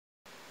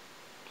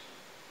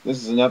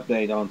This is an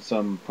update on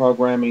some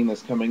programming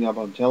that's coming up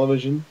on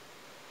television.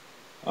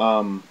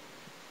 Um,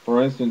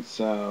 for instance,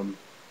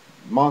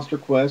 Monster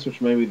Quest, which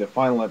may be the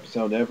final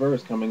episode ever,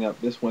 is coming up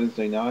this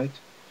Wednesday night,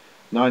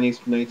 9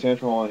 Eastern, 8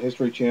 Central on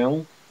History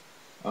Channel.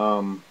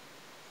 Um,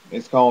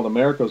 it's called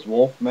America's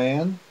Wolf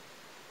Man.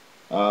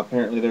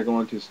 Apparently, they're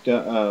going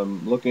to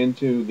look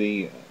into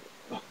the.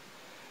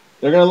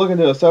 They're going to look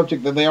into a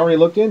subject that they already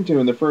looked into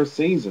in the first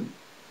season.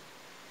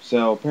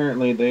 So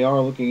apparently, they are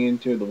looking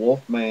into the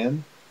Wolf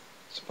Man,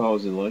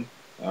 supposedly.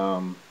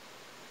 Um,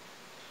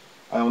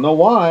 I don't know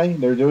why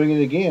they're doing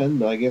it again,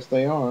 but I guess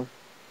they are.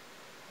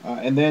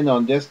 And then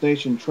on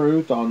Destination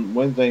Truth on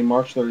Wednesday,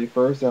 March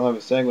 31st, they'll have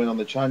a segment on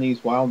the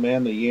Chinese Wild Man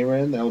of the Year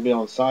End. That'll be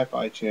on the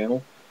Sci-Fi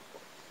Channel,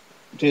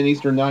 10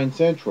 Eastern, 9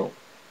 Central.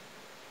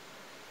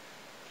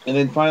 And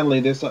then finally,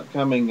 this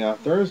upcoming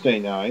Thursday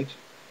night,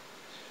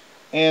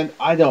 and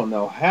I don't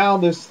know how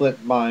this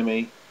slipped by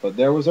me, but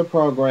there was a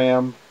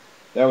program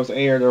that was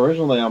aired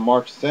originally on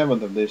March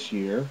 7th of this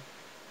year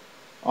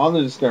on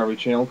the Discovery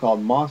Channel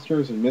called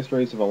Monsters and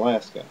Mysteries of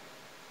Alaska.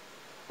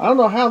 I don't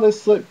know how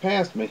this slipped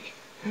past me,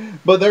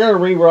 but they're going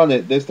to rerun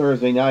it this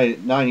Thursday night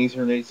at 9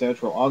 Eastern, 8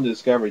 Central on the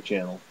Discovery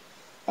Channel.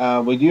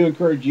 We do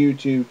encourage you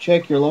to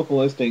check your local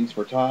listings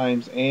for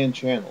times and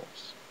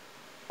channels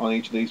on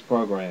each of these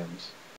programs.